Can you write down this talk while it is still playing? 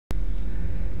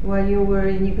While you were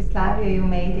in Yugoslavia, you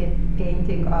made a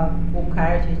painting of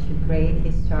Vukaradžić, a great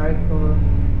historical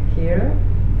hero.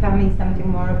 Tell me something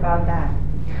more about that.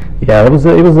 Yeah, it was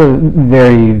a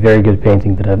very, very good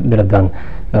painting that I've done.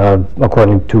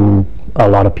 According to a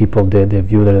lot of people, they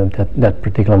viewed it at that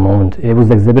particular moment. It was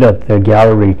exhibited at the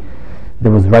gallery that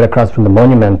was right across from the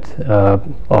monument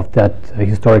of that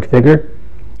historic figure.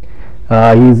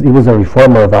 He was a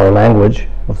reformer of our language,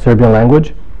 of Serbian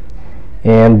language,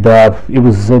 and it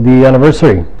was the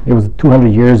anniversary. It was 200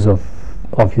 years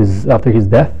after his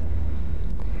death.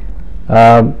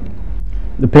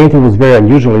 The painting was very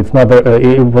unusual. It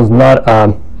was not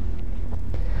an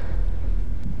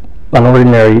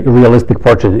ordinary realistic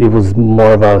portrait. It was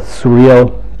more of a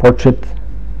surreal portrait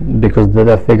because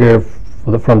the figure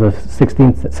from the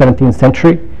 16th, 17th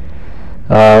century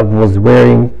was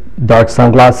wearing dark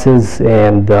sunglasses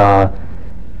and a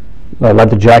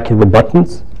leather jacket with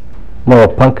buttons, more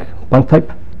of a punk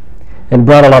type, and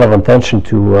brought a lot of attention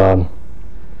to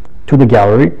the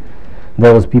gallery.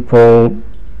 There was people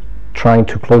trying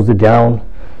to close it down,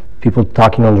 people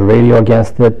talking on the radio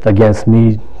against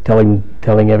me, telling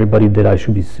everybody that I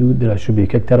should be sued, that I should be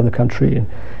kicked out of the country, and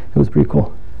it was pretty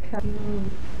cool. You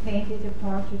painted a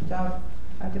portrait of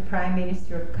the Prime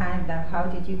Minister of Canada. How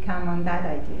did you come on that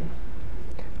idea?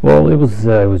 Well, it was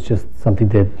just something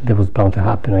that was bound to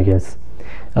happen, I guess.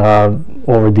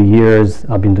 Over the years,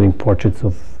 I've been doing portraits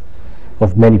of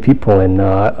many people, and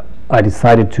I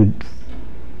decided to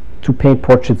paint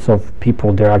portraits of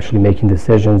people that are actually making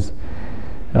decisions,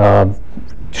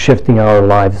 shifting our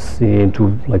lives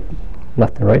into like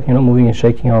left and right, moving and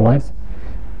shaking our lives.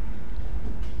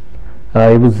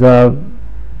 It was an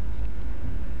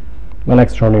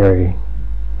extraordinary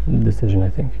decision, I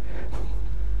think.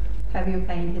 Have you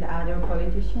painted other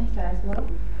politicians as well?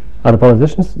 Other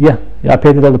politicians? Yeah. I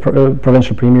painted other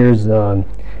provincial premiers,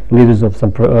 leaders of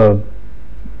some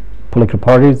political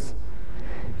parties,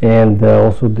 and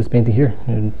also this painting here,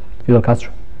 Fidel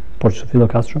Castro, portrait of Fidel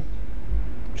Castro,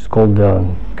 which is called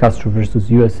Castro versus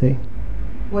USA.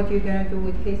 What are you going to do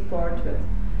with his portrait?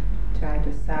 Try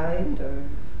to sell it or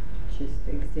just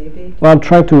exhibit? Well, I'm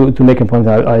trying to make a point.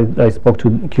 I spoke to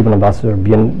Cuban ambassador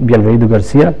Bienvenido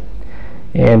Garcia,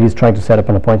 and he's trying to set up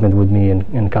an appointment with me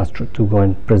and Castro to go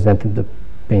and present the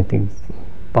painting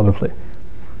publicly,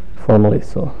 formally.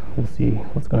 So we'll see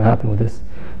what's going to happen with this.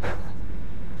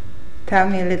 Tell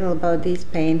me a little about this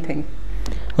painting.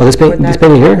 Oh, this painting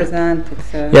here?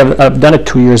 Yeah, I've done it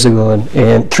 2 years ago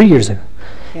and 3 years ago.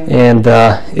 Yeah. And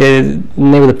the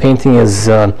name of the painting is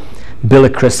Billy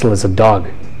Crystal as a dog.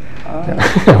 Oh.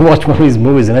 I watched one of his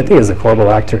movies, and I think he's a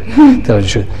horrible actor. Tell you the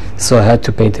truth. So I had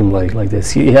to paint him like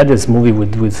this. He had this movie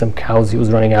with some cows. He was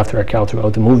running after a cow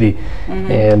throughout the movie,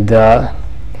 and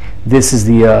this is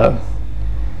the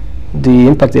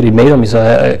impact that he made on me. So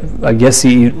I guess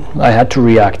I had to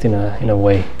react in a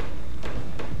way.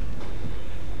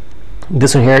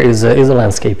 This one here is a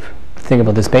landscape. The thing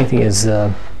about this painting is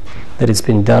that it's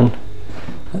been done.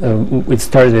 It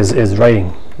started as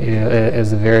writing,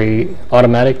 as a very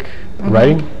automatic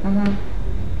writing.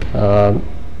 The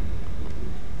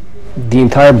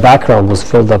entire background was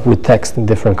filled up with text in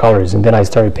different colors, and then I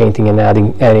started painting and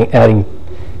adding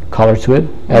color to it,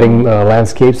 adding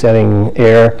landscapes, adding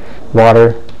air,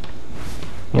 water,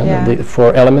 the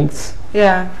 4 elements.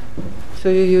 Yeah. So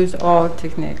you use all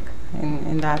technique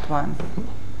in that one.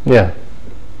 Yeah.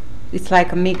 It's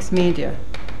like a mixed media.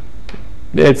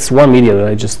 It's one media that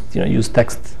I just use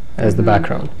text as the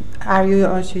background. Are you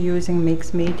also using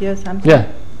mixed media something? Yeah.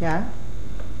 Yeah.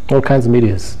 All kinds of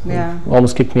medias. Yeah.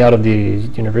 Almost kicked me out of the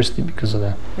university because of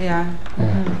that. Yeah.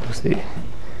 See,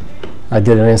 I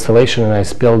did an installation and I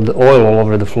spilled oil all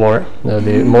over the floor,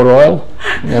 the motor oil,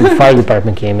 and the fire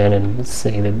department came in and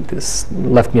saying that this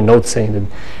left me a note saying that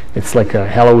it's like a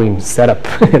Halloween setup.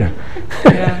 Yeah.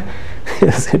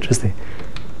 It's interesting.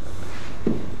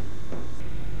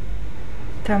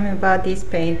 Tell me about this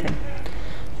painting.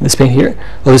 This painting here?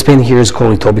 Well, this painting here is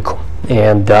called Etobicoke,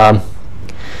 and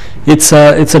it's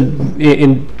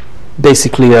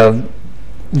basically a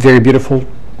very beautiful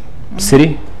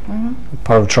city,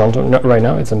 part of Toronto right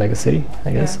now. It's a mega city,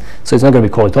 I guess. Yeah. So it's not going to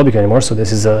be called Etobicoke anymore. So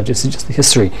this is just the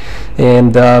history,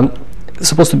 and it's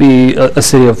supposed to be a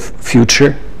city of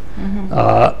future.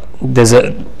 There's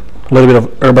a little bit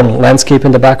of urban landscape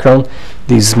in the background.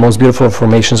 These most beautiful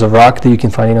formations of rock that you can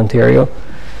find in Ontario,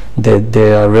 that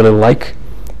I really like.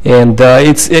 And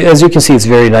it's, as you can see, it's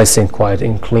very nice and quiet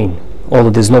and clean. Although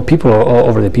there's no people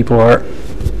over there, people are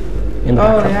in the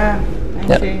background. Oh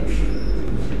yeah, I see.